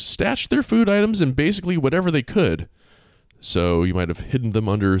 folks stashed their food items in basically whatever they could. So you might have hidden them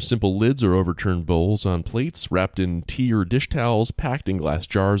under simple lids or overturned bowls on plates, wrapped in tea or dish towels, packed in glass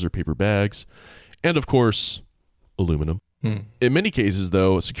jars or paper bags, and of course, aluminum. In many cases,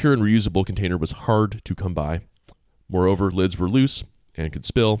 though, a secure and reusable container was hard to come by. Moreover, lids were loose and could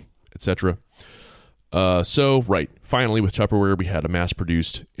spill, etc. Finally, with Tupperware, we had a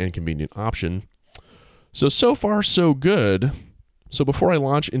mass-produced and convenient option. So far, so good. So before I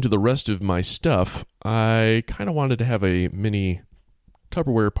launch into the rest of my stuff, I kind of wanted to have a mini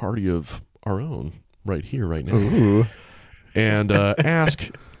Tupperware party of our own right here, right now. Ooh. And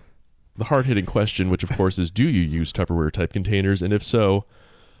ask the hard-hitting question, which of course is, do you use Tupperware-type containers? And if so,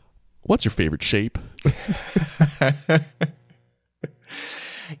 what's your favorite shape?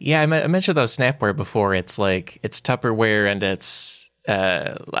 Yeah, I mentioned those Snapware before. It's like, it's Tupperware and it's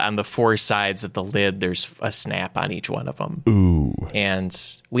on the four sides of the lid, there's a snap on each one of them. Ooh. And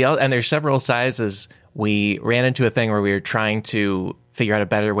there's several sizes. We ran into a thing where we were trying to figure out a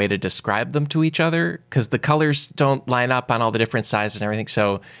better way to describe them to each other because the colors don't line up on all the different sizes and everything.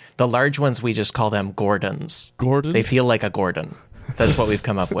 So the large ones, we just call them Gordons. Gordons? They feel like a Gordon. That's what we've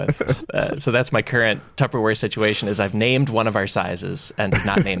come up with. So that's my current Tupperware situation is I've named one of our sizes and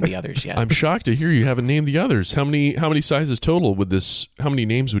not named the others yet. I'm shocked to hear you haven't named the others. How many sizes total would this, how many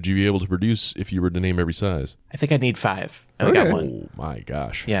names would you be able to produce if you were to name every size? I think I'd need 5. And we got one. Oh my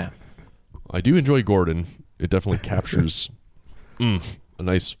gosh. Yeah. I do enjoy Gordon. It definitely captures a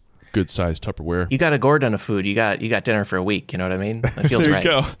nice, good sized Tupperware. You got a Gordon of food. You got dinner for a week. You know what I mean? That feels there right. You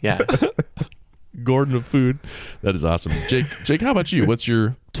go. Yeah. Gordon of food. That is awesome. Jake, how about you? What's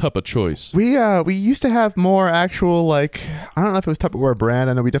your Tuppa choice? We used to have more actual, like, I don't know if it was Tupperware brand.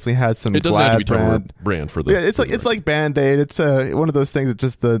 I know we definitely had some. It doesn't have to be Tupperware brand for the. Yeah, it's like Band-Aid. It's one of those things that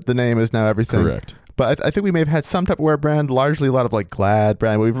just the name is now everything. Correct. But I think we may have had some Tupperware brand, largely a lot of like Glad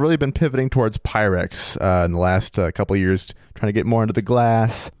brand. We've really been pivoting towards Pyrex in the last couple of years, trying to get more into the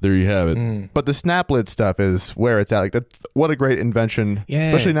glass. There you have it. But the snap lid stuff is where it's at. Like that's what a great invention. Yeah.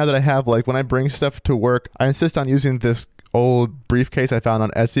 Especially now that I have, like, when I bring stuff to work, I insist on using this old briefcase I found on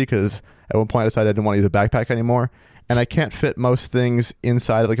Etsy because at one point I decided I didn't want to use a backpack anymore. And I can't fit most things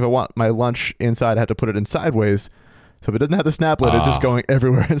inside. Like if I want my lunch inside, I have to put it in sideways. So if it doesn't have the snap lid, it's just going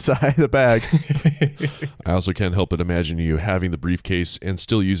everywhere inside the bag. I also can't help but imagine you having the briefcase and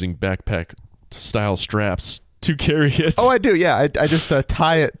still using backpack-style straps to carry it. Oh, I do. Yeah, I just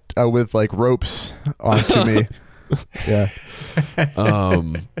tie it with like ropes onto me. Yeah.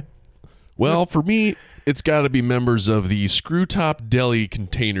 Well, for me, it's got to be members of the Screw Top Deli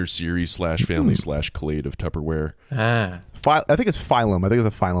Container Series /family /collate of Tupperware. Ah. I think it's phylum. I think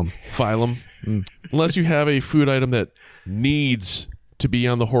it's a phylum. Phylum. Unless you have a food item that needs to be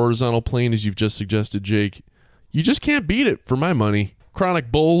on the horizontal plane, as you've just suggested, Jake, you just can't beat it for my money.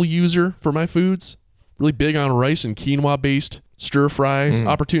 Chronic bowl user for my foods. Really big on rice and quinoa-based stir-fry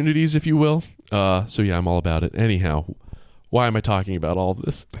opportunities, if you will. So yeah, I'm all about it. Anyhow, why am I talking about all of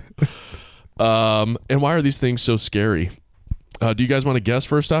this? And why are these things so scary? Do you guys want to guess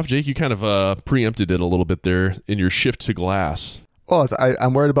first off? Jake, you kind of preempted it a little bit there in your shift to glass. Well,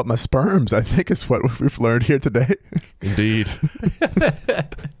 I'm worried about my sperms, I think is what we've learned here today. Indeed.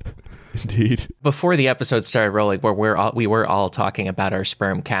 Indeed. Before the episode started rolling, we were all talking about our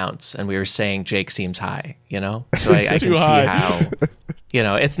sperm counts, and we were saying Jake seems high, So I can see how,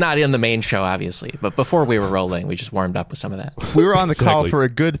 it's not in the main show, obviously, but before we were rolling, we just warmed up with some of that. We were on the call for a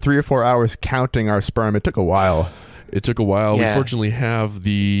good 3 or 4 hours counting our sperm. It took a while. Yeah. We fortunately have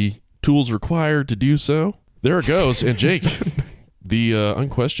the tools required to do so. There it goes. And Jake, the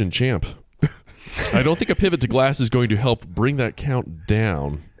unquestioned champ. I don't think a pivot to glass is going to help bring that count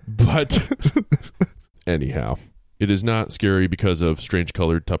down. But anyhow, it is not scary because of strange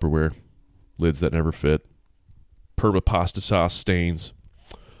colored Tupperware, lids that never fit, perma-pasta sauce stains.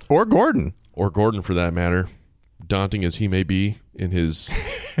 Or Gordon. Or Gordon, for that matter. Daunting as he may be in his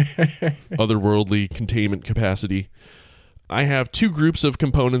otherworldly containment capacity. I have 2 groups of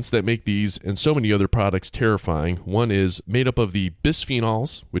components that make these and so many other products terrifying. One is made up of the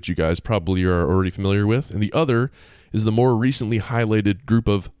bisphenols, which you guys probably are already familiar with, and the other is the more recently highlighted group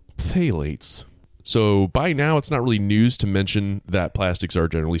of phthalates. So by now, it's not really news to mention that plastics are,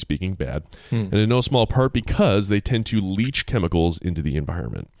 generally speaking, bad, and in no small part because they tend to leach chemicals into the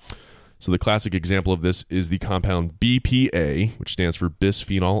environment. So the classic example of this is the compound BPA, which stands for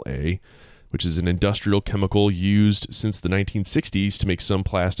bisphenol A, which is an industrial chemical used since the 1960s to make some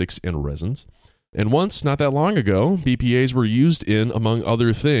plastics and resins. And once, not that long ago, BPAs were used in, among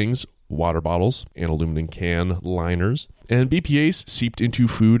other things, water bottles and aluminum can liners, and BPAs seeped into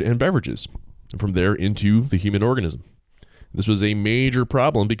food and beverages, and from there into the human organism. This was a major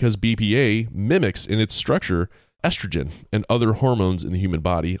problem because BPA mimics in its structure estrogen and other hormones in the human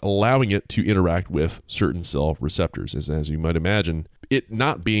body, allowing it to interact with certain cell receptors. As you might imagine, it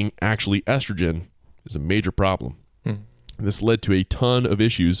not being actually estrogen is a major problem. This led to a ton of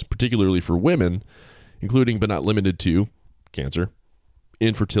issues, particularly for women, including but not limited to cancer,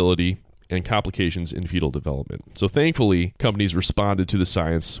 infertility, and complications in fetal development. So thankfully, companies responded to the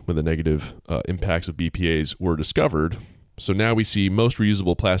science when the negative impacts of BPAs were discovered. So now we see most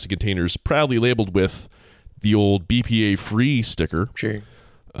reusable plastic containers proudly labeled with the old BPA-free sticker. Sure.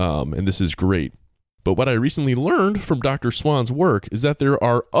 And this is great. But what I recently learned from Dr. Swan's work is that there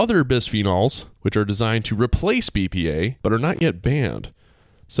are other bisphenols which are designed to replace BPA but are not yet banned,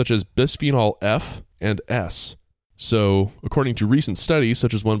 such as bisphenol F and S. So, according to recent studies,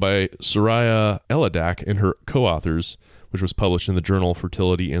 such as one by Soraya Eladak and her co-authors, which was published in the journal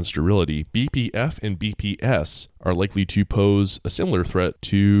Fertility and Sterility, BPF and BPS are likely to pose a similar threat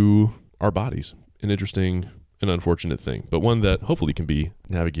to our bodies. An interesting and unfortunate thing, but one that hopefully can be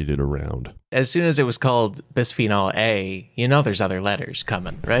navigated around. As soon as it was called bisphenol A, there's other letters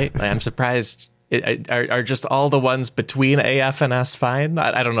coming, right? I'm surprised. Are just all the ones between AF and S fine?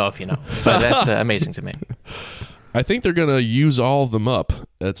 I don't know if you know, but that's amazing to me. I think they're going to use all of them up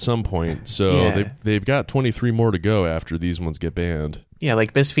at some point, so they've got 23 more to go after these ones get banned. Yeah,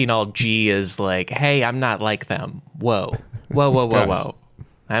 like bisphenol G is like, hey, I'm not like them. Whoa.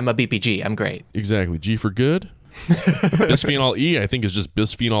 I'm a BPG. I'm great. Exactly. G for good. Bisphenol E, I think, is just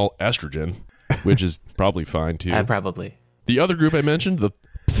bisphenol estrogen, which is probably fine, too. Probably. The other group I mentioned, the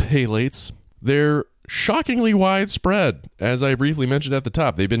phthalates, they're shockingly widespread. As I briefly mentioned at the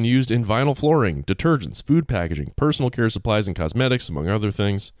top, they've been used in vinyl flooring, detergents, food packaging, personal care supplies, and cosmetics, among other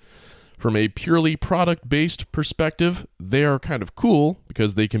things. From a purely product-based perspective, they are kind of cool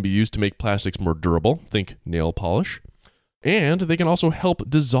because they can be used to make plastics more durable. Think nail polish. And they can also help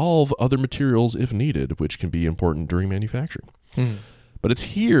dissolve other materials if needed, which can be important during manufacturing. But it's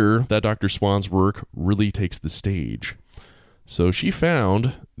here that Dr. Swan's work really takes the stage. So she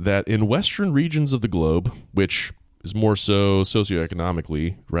found that in Western regions of the globe, which is more so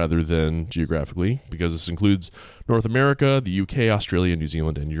socioeconomically rather than geographically, because this includes North America, the UK, Australia, New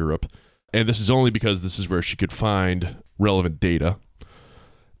Zealand, and Europe, and this is only because this is where she could find relevant data,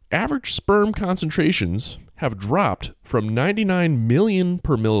 average sperm concentrations have dropped from 99 million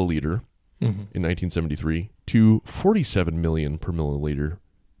per milliliter in 1973 to 47 million per milliliter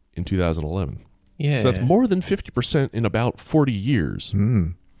in 2011. Yeah. So that's more than 50% in about 40 years,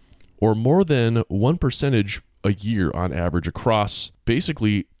 or more than 1% a year on average across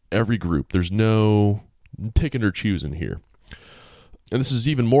basically every group. There's no picking or choosing here. And this is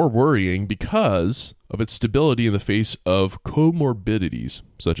even more worrying because of its stability in the face of comorbidities,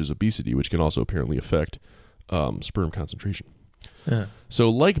 such as obesity, which can also apparently affect sperm concentration. So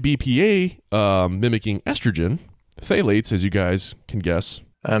like BPA mimicking estrogen, phthalates, as you guys can guess.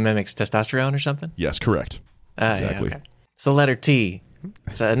 Mimics testosterone or something? Yes, correct. Exactly. Yeah, okay. It's the letter T.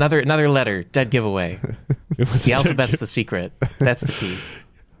 It's another letter, dead giveaway. The alphabet's the secret. That's the key.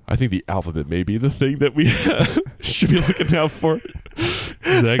 I think the alphabet may be the thing that we should be looking out for.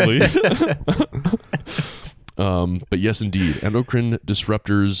 Exactly. But yes, indeed, endocrine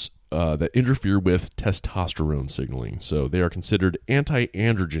disruptors that interfere with testosterone signaling. So they are considered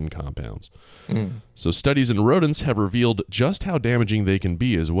anti-androgen compounds. So studies in rodents have revealed just how damaging they can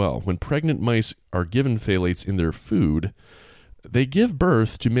be as well. When pregnant mice are given phthalates in their food, they give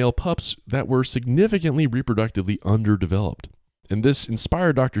birth to male pups that were significantly reproductively underdeveloped. And this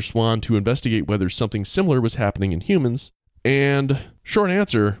inspired Dr. Swan to investigate whether something similar was happening in humans. And short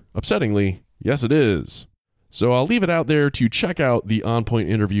answer, upsettingly, yes it is. So I'll leave it out there to check out the On Point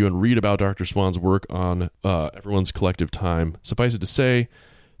interview and read about Dr. Swan's work on everyone's collective time. Suffice it to say,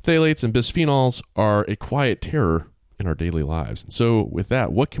 phthalates and bisphenols are a quiet terror in our daily lives. And so with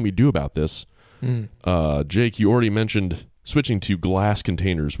that, what can we do about this? Jake, you already mentioned switching to glass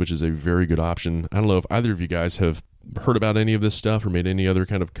containers, which is a very good option. I don't know if either of you guys have heard about any of this stuff or made any other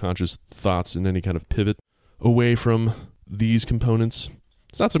kind of conscious thoughts in any kind of pivot away from these components.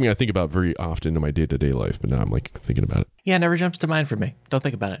 It's not something I think about very often in my day-to-day life, but now I'm like thinking about it. Yeah, it never jumps to mind for me. Don't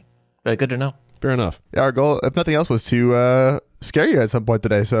think about it. But good to know. Fair enough. Yeah, our goal, if nothing else, was to scare you at some point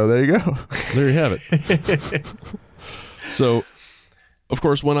today. So there you go. There you have it. So, of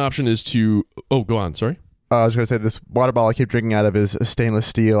course, one option is to... Oh, go on. Sorry. I was going to say this water bottle I keep drinking out of is stainless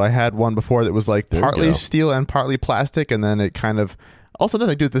steel. I had one before that was like partly steel and partly plastic, and then it kind of also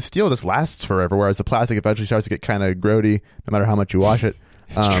nothing to do with the steel just lasts forever, whereas the plastic eventually starts to get kind of grody no matter how much you wash it.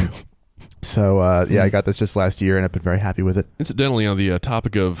 It's true. So yeah, I got this just last year, and I've been very happy with it. Incidentally, on the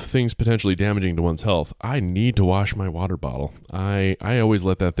topic of things potentially damaging to one's health, I need to wash my water bottle. I always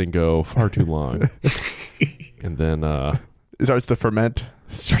let that thing go far too long, and then it starts to ferment.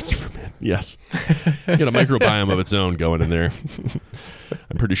 Yes. Get a microbiome of its own going in there.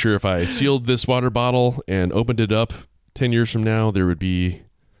 I'm pretty sure if I sealed this water bottle and opened it up 10 years from now, there would be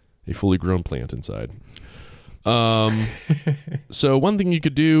a fully grown plant inside. So one thing you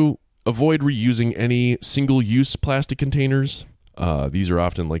could do, avoid reusing any single-use plastic containers. These are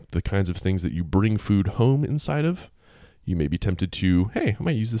often like the kinds of things that you bring food home inside of. You may be tempted to, hey, I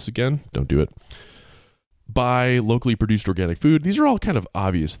might use this again. Don't do it. Buy locally produced organic food. These are all kind of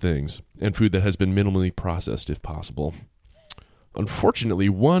obvious things, and food that has been minimally processed if possible. Unfortunately,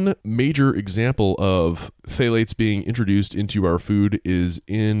 one major example of phthalates being introduced into our food is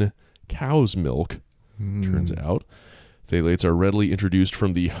in cow's milk, turns out. Phthalates are readily introduced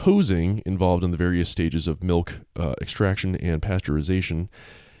from the hosing involved in the various stages of milk extraction and pasteurization.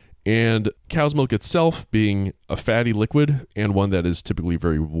 And cow's milk itself, being a fatty liquid and one that is typically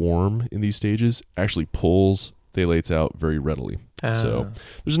very warm in these stages, actually pulls phthalates out very readily. So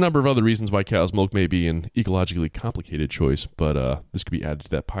there's a number of other reasons why cow's milk may be an ecologically complicated choice, but this could be added to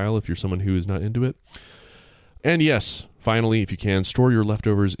that pile if you're someone who is not into it. And yes, finally, if you can, store your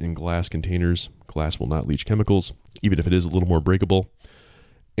leftovers in glass containers. Glass will not leach chemicals, even if it is a little more breakable.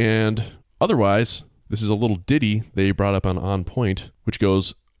 And otherwise, this is a little ditty they brought up on Point, which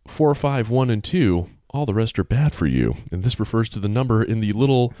goes 4, 5, 1, and 2, all the rest are bad for you. And this refers to the number in the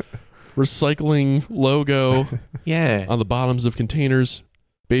little recycling logo on the bottoms of containers.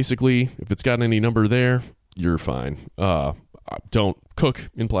 Basically, if it's got any number there, you're fine. Don't cook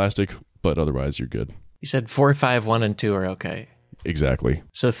in plastic, but otherwise you're good. You said 4, 5, 1, and 2 are okay. Exactly.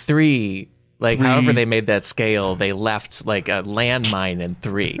 So 3... however they made that scale, they left like a landmine in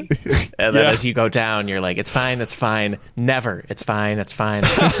 3. And then as you go down, you're like, it's fine, never, it's fine.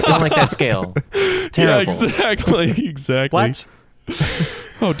 Don't like that scale. Terrible. Yeah, exactly. What?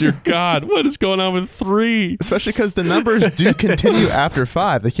 Oh, dear God. What is going on with 3? Especially because the numbers do continue after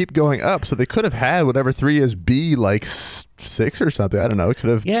 5. They keep going up, so they could have had whatever 3 is be like 6 or something. I don't know. It could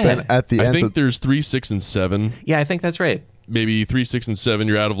have been at the end. I think there's 3, 6, and 7. Yeah, I think that's right. Maybe 3, 6, and 7,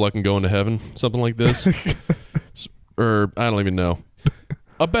 you're out of luck and going to heaven. Something like this. Or, I don't even know.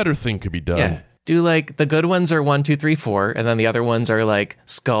 a better thing could be done. Yeah. Do like the good ones are 1, 2, 3, 4, and then the other ones are like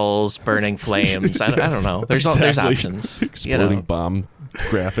skulls, burning flames. I don't know. There's options. Exploding bomb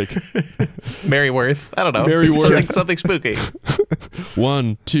graphic. Maryworth. I don't know. Maryworth. Something spooky.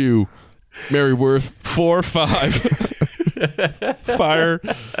 1, 2, Maryworth. 4, 5. Fire.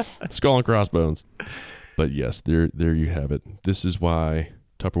 Skull and crossbones. But yes, there you have it. This is why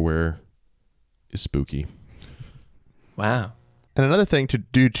Tupperware is spooky. Wow. And another thing to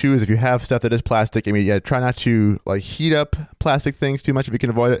do too is if you have stuff that is plastic, I mean, yeah, try not to like heat up plastic things too much if you can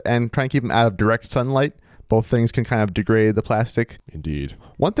avoid it, and try and keep them out of direct sunlight. Both things can kind of degrade the plastic. Indeed.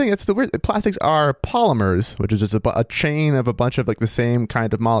 One thing that's the weird, plastics are polymers, which is just a chain of a bunch of like the same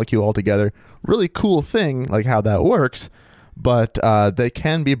kind of molecule altogether. Really cool thing, like how that works, but they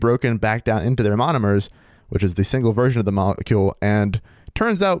can be broken back down into their monomers, which is the single version of the molecule. And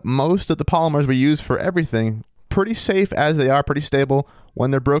turns out most of the polymers we use for everything, pretty safe as they are, pretty stable.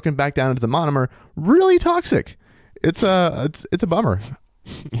 When they're broken back down into the monomer, really toxic. It's a bummer.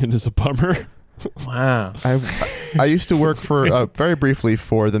 It is a bummer. Wow. I used to work for very briefly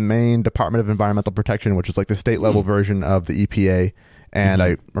for the Maine Department of Environmental Protection, which is like the state level version of the EPA. And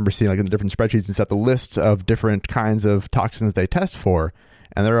I remember seeing like in the different spreadsheets and stuff, the lists of different kinds of toxins they test for.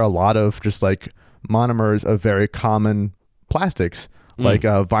 And there are a lot of just like monomers of very common plastics, like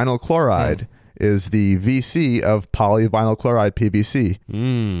vinyl chloride is the VC of polyvinyl chloride, PVC.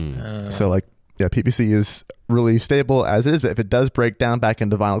 So like, yeah, PVC is really stable as it is, but if it does break down back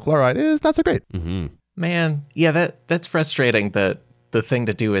into vinyl chloride, it is not so great. Man, yeah, that's frustrating that the thing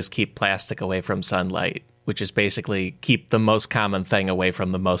to do is keep plastic away from sunlight, which is basically keep the most common thing away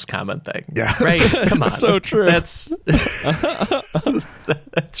from the most common thing. Yeah. Right? Come on. So true. That's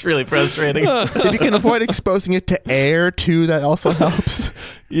really frustrating. If you can avoid exposing it to air too, that also helps.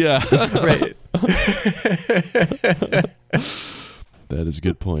 Yeah. Right. That is a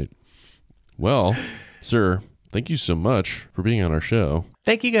good point. Well, sir, thank you so much for being on our show.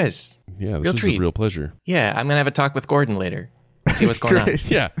 Thank you guys. Yeah, this Real was treat. a real pleasure. Yeah, I'm going to have a talk with Gordon later. See what's going on. Great.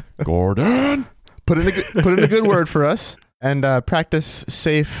 Yeah. Gordon. Put in a good word for us, and practice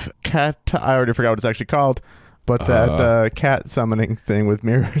safe cat. I already forgot what it's actually called, but that cat summoning thing with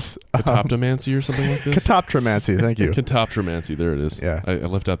mirrors. Catoptomancy or something like this? Catoptromancy. Thank you. Catoptromancy. There it is. Yeah. I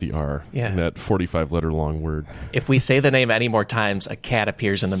left out the R in that 45-letter long word. If we say the name any more times, a cat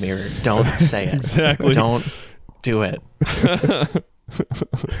appears in the mirror. Don't say it. Exactly. Don't do it.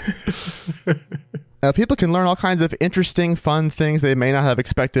 People can learn all kinds of interesting, fun things they may not have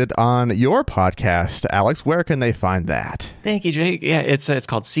expected on your podcast. Alex, where can they find that? Thank you, Jake. Yeah, it's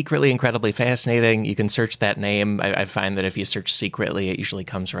called Secretly Incredibly Fascinating. You can search that name. I find that if you search Secretly, it usually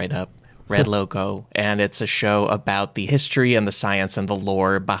comes right up. Red logo. And it's a show about the history and the science and the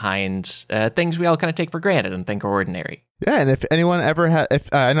lore behind things we all kind of take for granted and think are ordinary. Yeah, and if anyone ever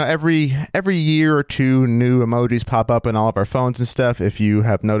I know every year or two new emojis pop up in all of our phones and stuff. If you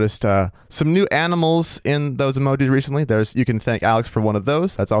have noticed some new animals in those emojis recently, you can thank Alex for one of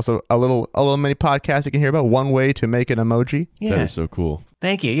those. That's also a little mini podcast you can hear about, one way to make an emoji. Yeah. That is so cool.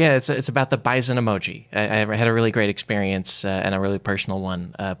 Thank you. Yeah, it's about the bison emoji. I had a really great experience and a really personal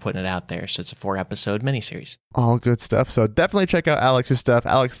one putting it out there. So it's a 4-episode miniseries. All good stuff. So definitely check out Alex's stuff.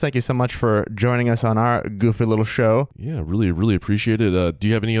 Alex, thank you so much for joining us on our goofy little show. Yeah, really, really appreciate it. Do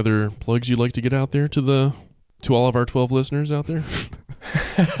you have any other plugs you'd like to get out there to all of our 12 listeners out there?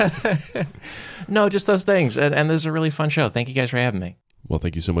 No, just those things. And this is a really fun show. Thank you guys for having me. Well,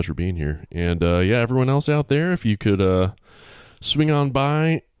 thank you so much for being here. And yeah, everyone else out there, if you could swing on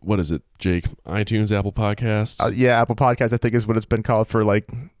by, what is it, Jake? iTunes, Apple Podcasts? Yeah, Apple Podcasts, I think is what it's been called for like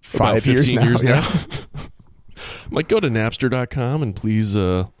 5 About 15 years now. Like, go to Napster.com and please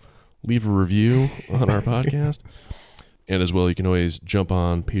leave a review on our podcast. And as well, you can always jump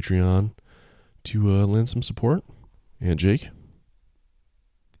on Patreon to lend some support. And Jake?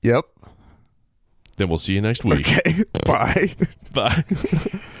 Yep. Then we'll see you next week. Okay. Bye. Bye.